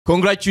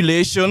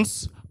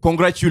Congratulations,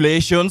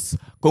 congratulations,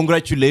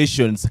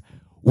 congratulations.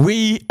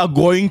 We are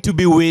going to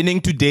be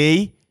winning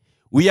today.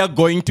 We are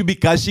going to be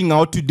cashing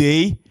out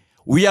today.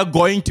 We are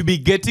going to be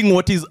getting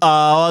what is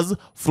ours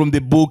from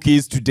the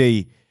bookies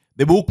today.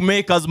 The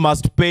bookmakers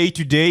must pay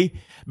today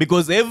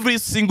because every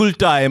single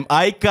time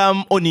I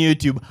come on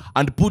YouTube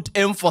and put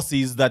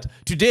emphasis that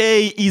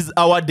today is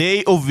our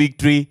day of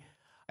victory,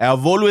 I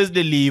have always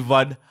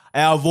delivered. I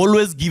have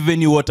always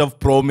given you what I've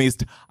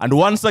promised. And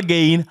once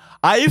again,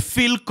 I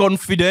feel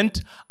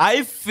confident.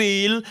 I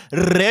feel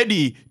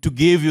ready to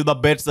give you the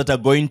bets that are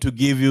going to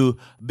give you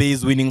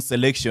these winning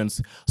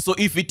selections. So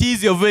if it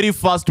is your very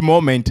first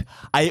moment,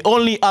 I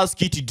only ask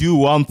you to do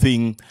one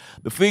thing.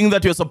 The thing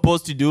that you're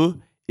supposed to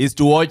do is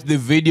to watch the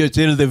video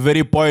till the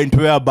very point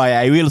whereby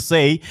I will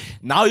say,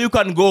 now you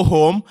can go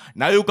home.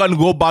 Now you can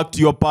go back to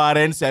your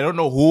parents. I don't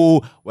know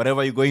who,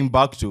 wherever you're going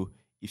back to.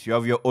 If you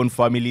have your own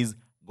families,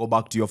 go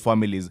back to your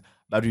families.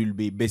 That will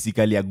be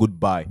basically a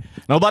goodbye.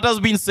 Now that has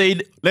been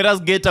said, let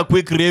us get a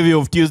quick review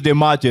of Tuesday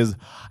matches.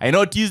 I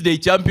know Tuesday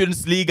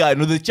Champions League, I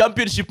know the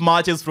championship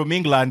matches from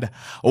England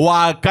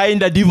were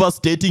kind of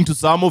devastating to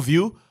some of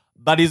you.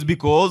 That is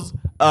because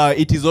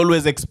it is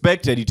always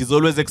expected. It is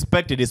always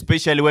expected,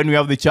 especially when we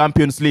have the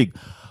Champions League.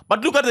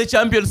 But look at the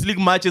Champions League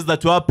matches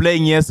that were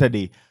playing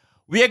yesterday.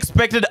 We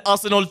expected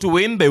Arsenal to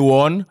win. They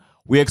won.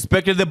 We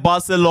expected the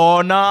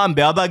Barcelona and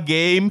the other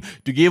game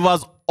to give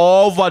us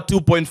over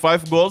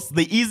 2.5 goals.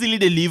 They easily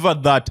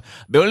delivered that.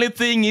 The only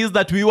thing is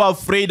that we were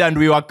afraid and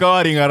we were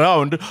cowering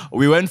around.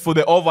 We went for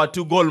the over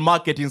 2 goal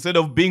market instead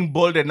of being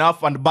bold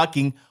enough and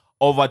backing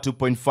over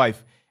 2.5.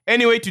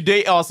 Anyway,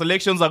 today our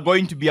selections are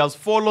going to be as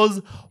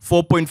follows.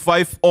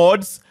 4.5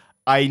 odds.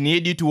 I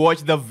need you to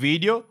watch the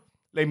video.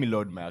 Let me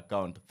load my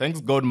account. Thanks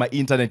God my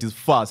internet is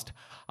fast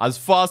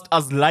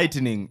as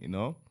lightning, you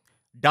know.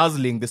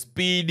 Dazzling. The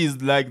speed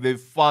is like the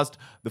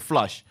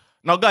flash.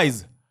 Now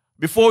guys,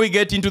 before we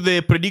get into the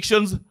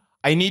predictions,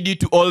 I need you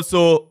to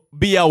also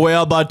be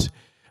aware that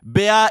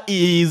there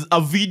is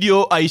a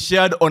video I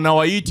shared on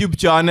our YouTube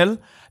channel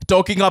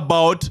talking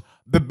about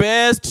the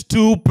best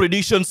 2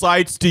 prediction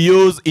sites to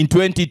use in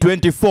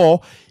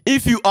 2024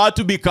 if you are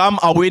to become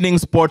a winning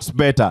sports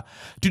bettor.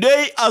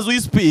 Today as we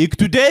speak,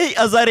 today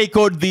as I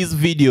record this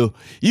video,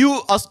 you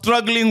are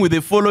struggling with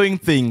the following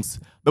things.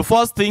 The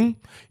first thing,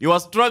 you are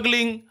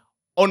struggling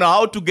on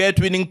how to get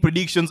winning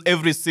predictions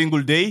every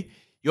single day.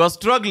 You are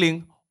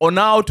struggling on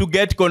how to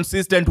get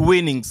consistent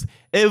winnings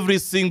every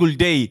single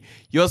day.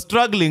 You're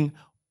struggling,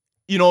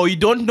 you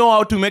don't know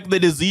how to make the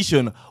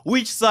decision.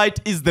 Which site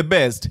is the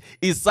best?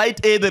 Is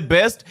site A the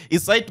best?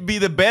 Is site B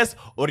the best?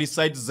 Or is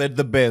site Z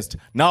the best?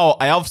 Now,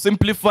 I have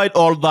simplified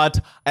all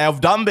that. I have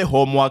done the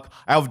homework.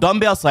 I have done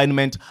the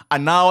assignment.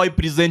 And now I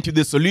present you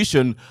the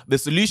solution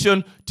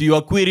to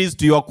your queries,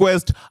 to your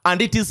quest.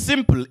 And it is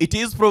simple. It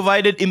is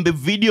provided in the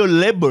video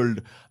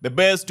labeled the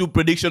best 2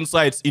 prediction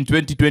sites in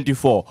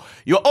 2024.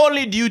 Your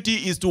only duty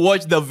is to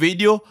watch the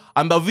video,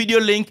 and the video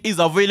link is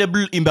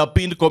available in the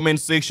pinned comment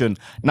section.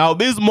 Now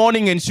this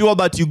morning, ensure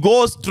that you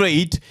go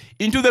straight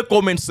into the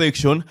comment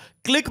section,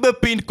 click the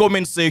pinned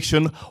comment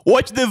section,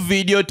 watch the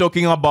video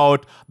talking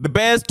about the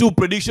best 2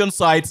 prediction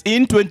sites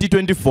in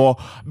 2024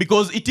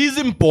 because it is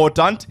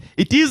important,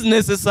 it is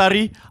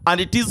necessary,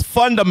 and it is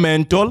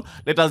fundamental.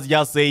 Let us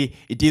just say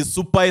it is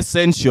super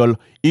essential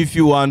if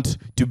you want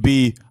to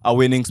be a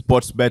winning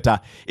sports bettor.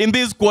 In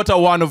this quarter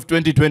 1 of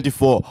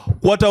 2024,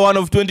 quarter 1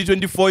 of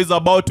 2024 is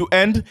about to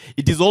end.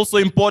 It is also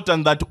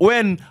important that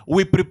when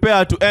we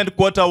prepare to end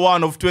quarter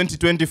 1 of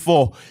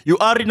 2024, you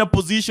are in a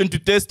position to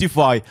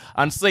testify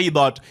and say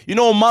that,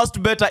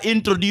 MastBettor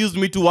introduced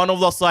me to one of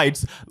the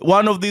sites,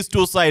 one of these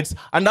 2 sites,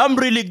 and I'm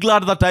really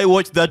glad that I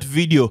watched that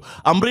video.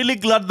 I'm really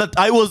glad that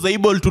I was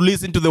able to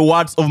listen to the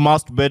words of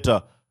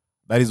MastBettor.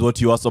 That is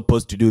what you are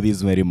supposed to do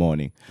this very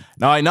morning.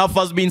 Now, enough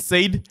has been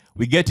said.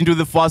 We get into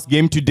the first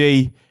game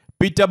today.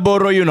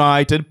 Peterborough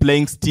United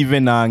playing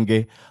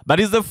Stevenage. That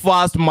is the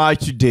first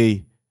match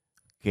today.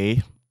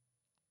 Okay.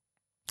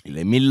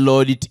 Let me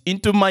load it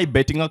into my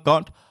betting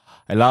account.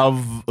 I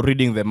love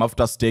reading them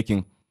after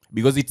staking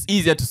because it's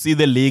easier to see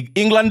the league.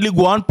 England League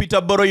 1,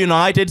 Peterborough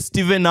United,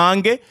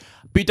 Stevenage.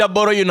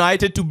 Peterborough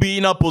United to be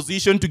in a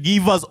position to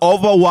give us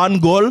over 1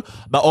 goal.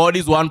 The odd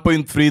is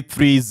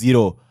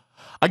 1.330.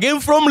 A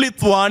game from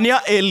Lithuania,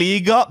 A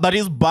Liga, that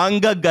is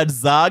Banga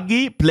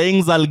Gadzagi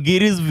playing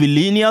Zalgiris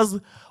Vilnius.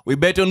 We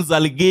bet on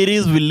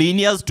Zalgiris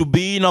Vilnius to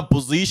be in a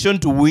position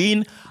to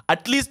win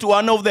at least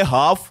 1 of the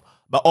half.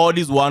 The odd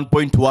is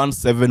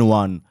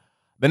 1.171.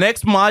 The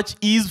next match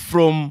is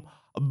from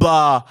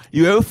the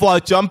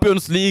UEFA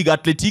Champions League,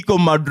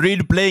 Atletico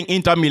Madrid playing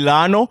Inter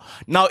Milano.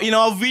 Now, in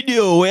our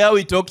video where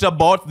we talked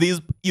about these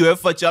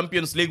UEFA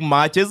Champions League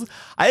matches.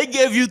 I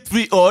gave you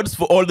 3 odds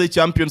for all the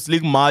Champions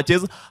League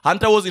matches.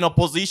 Hunter was in a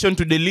position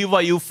to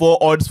deliver you 4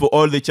 odds for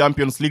all the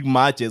Champions League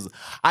matches.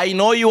 I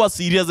know you are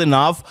serious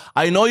enough.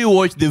 I know you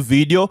watched the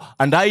video,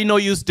 and I know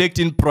you staked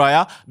in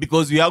prior,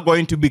 because we are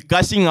going to be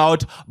cashing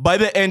out by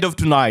the end of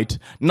tonight.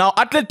 Now,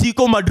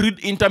 Atletico Madrid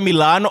Inter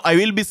Milano, I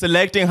will be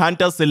selecting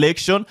Hunter's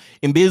selection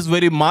in this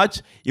very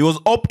match. He was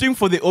opting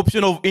for the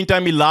option of Inter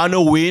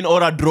Milano win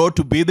or a draw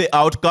to be the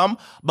outcome.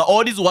 The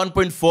odd is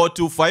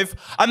 1.425,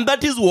 and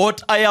that is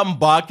what I am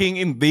backing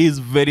in this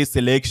very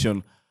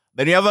selection.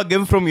 Then we have a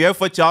game from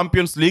UEFA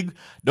Champions League,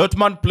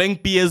 Dortmund playing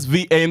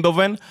PSV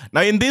Eindhoven.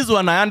 Now in this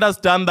one, I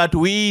understand that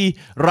we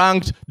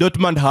ranked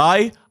Dortmund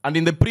high, and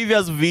in the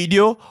previous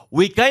video,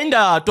 we kind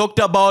of talked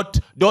about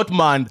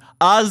Dortmund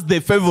as the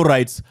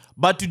favorites.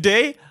 But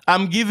today,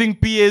 I'm giving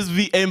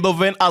PSV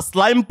Eindhoven a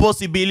slim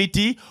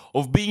possibility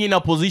of being in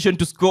a position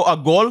to score a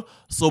goal.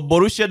 So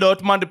Borussia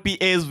Dortmund,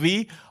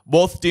 PSV,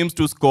 both teams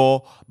to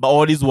score. The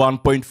odd is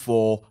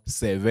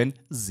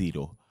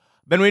 1.470.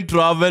 Then we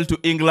travel to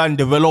England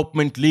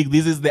Development League.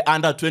 This is the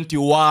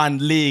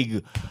Under-21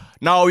 league.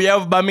 Now we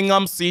have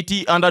Birmingham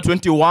City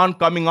Under-21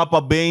 coming up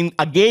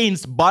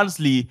against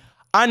Barnsley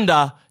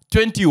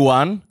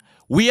Under-21.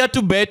 We are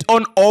to bet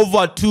on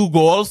over 2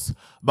 goals.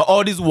 The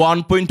odd is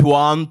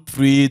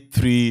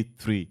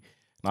 1.1333.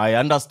 Now I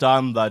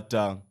understand that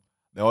the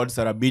odds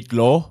are a bit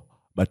low,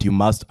 but you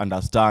must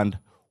understand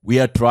we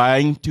are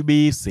trying to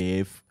be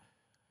safe.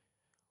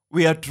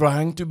 We are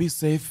trying to be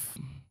safe.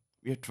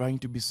 We are trying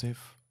to be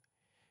safe.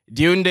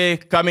 Dundee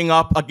coming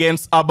up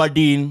against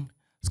Aberdeen,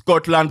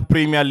 Scotland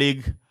Premier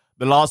League.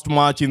 The last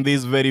match in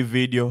this very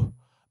video.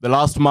 The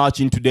last match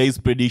in today's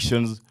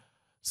predictions.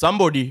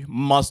 Somebody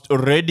must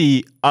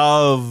already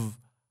have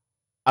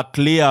a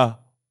clear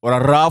or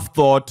a rough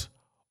thought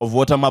of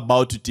what I'm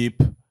about to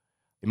tip.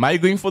 Am I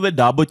going for the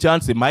double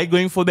chance? Am I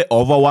going for the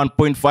over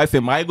 1.5?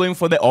 Am I going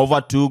for the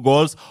over 2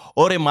 goals?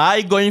 Or am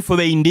I going for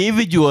the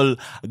individual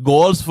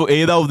goals for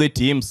either of the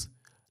teams?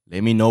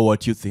 Let me know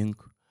what you think.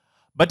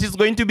 But it's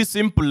going to be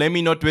simple. Let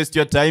me not waste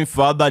your time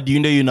further.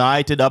 Dundee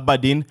United,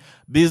 Aberdeen.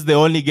 This is the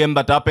only game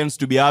that happens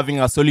to be having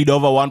a solid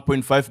over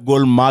 1.5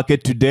 goal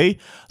market today.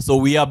 So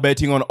we are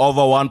betting on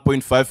over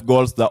 1.5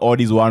 goals. The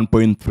odd is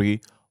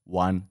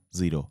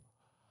 1.310.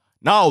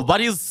 Now, that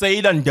is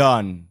said and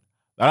done.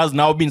 That has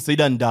now been said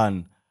and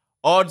done.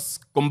 Odds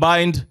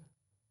combined.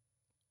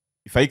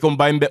 If I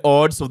combine the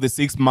odds of the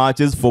 6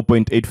 matches,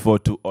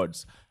 4.842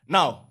 odds.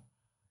 Now,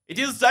 it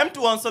is time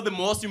to answer the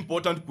most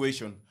important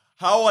question.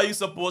 How are you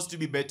supposed to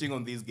be betting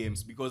on these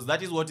games? Because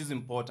that is what is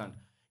important.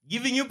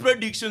 Giving you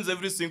predictions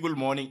every single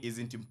morning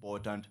isn't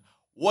important.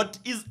 What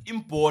is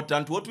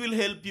important, what will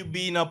help you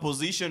be in a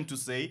position to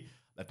say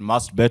that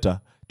must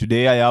better.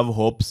 Today I have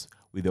hopes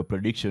with your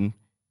prediction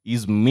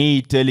is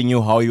me telling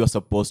you how you are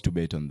supposed to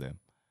bet on them.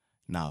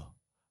 Now,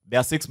 there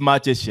are 6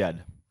 matches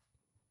shared.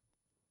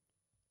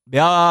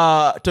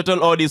 Their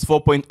total odd is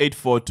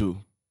 4.842.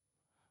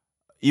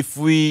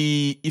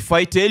 If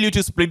I tell you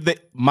to split the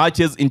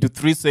matches into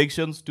 2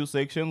 sections,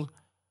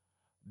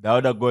 they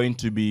are going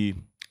to be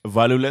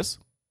valueless.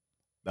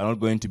 They're not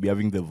going to be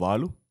having the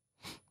value.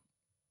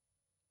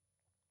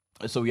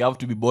 So we have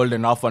to be bold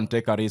enough and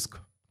take a risk.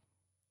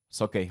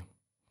 It's okay.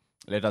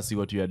 Let us see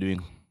what you are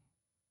doing.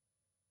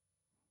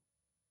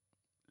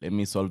 Let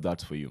me solve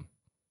that for you.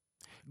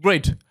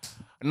 Great.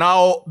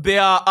 Now,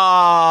 there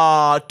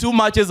are 2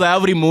 matches I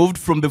have removed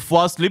from the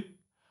first slip.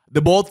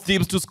 The both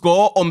teams to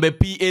score on the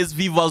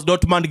PSV vs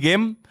Dortmund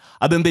game.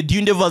 And then the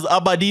Dundee vs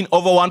Aberdeen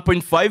over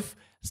 1.5.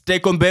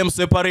 Stake on them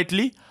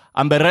separately.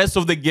 And the rest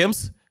of the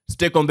games,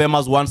 stake on them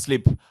as one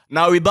slip.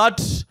 Now, with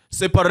that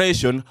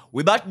separation,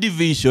 with that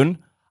division,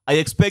 I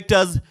expect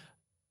us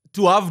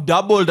to have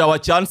doubled our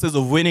chances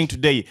of winning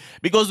today.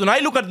 Because when I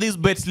look at this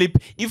bet slip,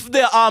 if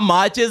there are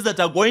matches that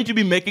are going to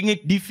be making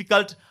it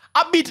difficult,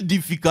 a bit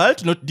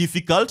difficult, not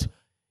difficult,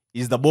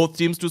 is the both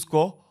teams to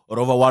score or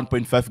over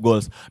 1.5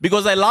 goals.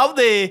 Because I love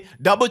the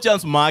double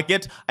chance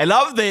market. I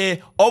love the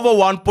over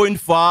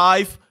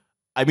 1.5.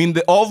 I mean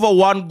the over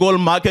 1 goal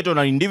market on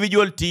an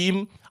individual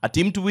team, a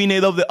team to win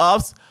either of the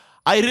halves.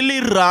 I really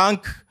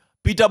rank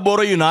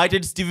Peterborough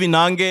United, Steven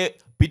Nange,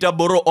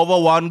 Peterborough over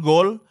 1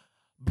 goal.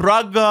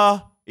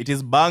 Braga, it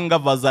is Banga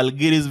vs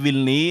Žalgiris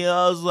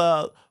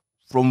Vilnius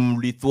from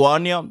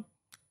Lithuania.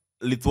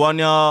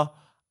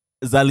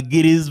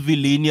 Žalgiris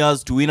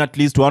Vilnius to win at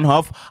least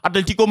 1/2.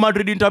 Atletico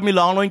Madrid, Inter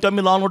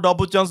Milano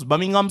double chance.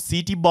 Birmingham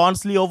City,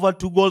 Barnsley over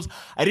 2 goals.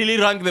 I really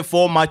rank the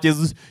 4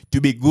 matches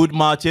to be good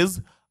matches.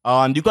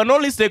 And you can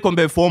only stake on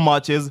the 4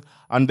 matches.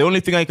 And the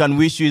only thing I can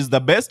wish you is the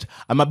best.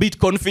 I'm a bit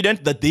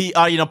confident that they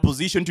are in a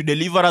position to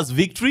deliver us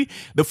victory.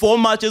 The 4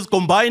 matches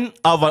combined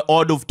have an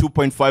odd of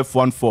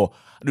 2.514.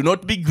 Do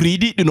not be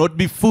greedy. Do not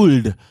be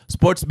fooled.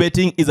 Sports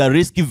betting is a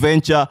risky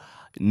venture.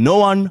 No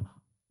one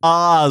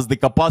has the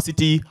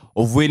capacity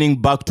of winning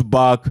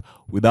back-to-back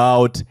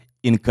without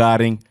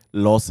incurring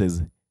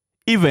losses.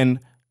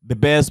 Even the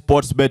best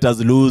sports bettors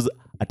lose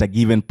at a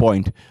given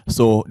point.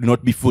 So do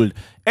not be fooled.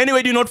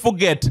 Anyway, do not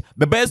forget,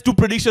 the best 2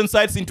 prediction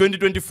sites in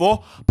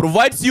 2024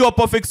 provides you a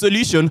perfect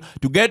solution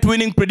to get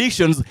winning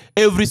predictions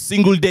every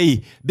single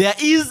day. There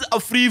is a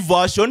free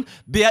version,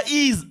 there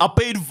is a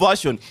paid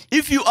version.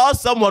 If you are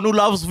someone who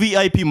loves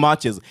VIP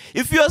matches,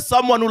 if you are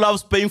someone who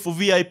loves paying for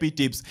VIP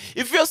tips,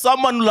 if you're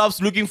someone who loves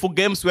looking for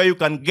games where you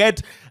can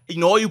get,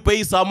 you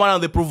pay someone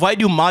and they provide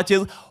you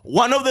matches,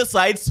 one of the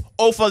sites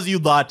offers you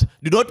that.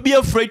 Do not be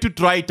afraid to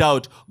try it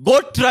out.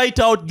 Go try it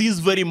out this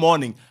very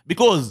morning,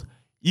 because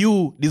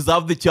you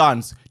deserve the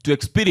chance to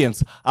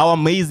experience how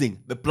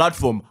amazing the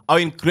platform, how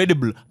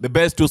incredible the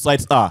best 2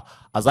 sites are.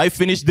 As I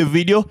finish the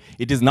video,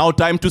 it is now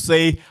time to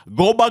say,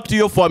 go back to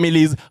your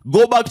families,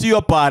 go back to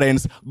your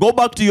parents, go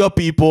back to your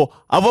people,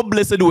 have a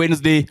blessed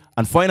Wednesday,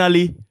 and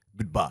finally,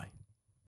 goodbye.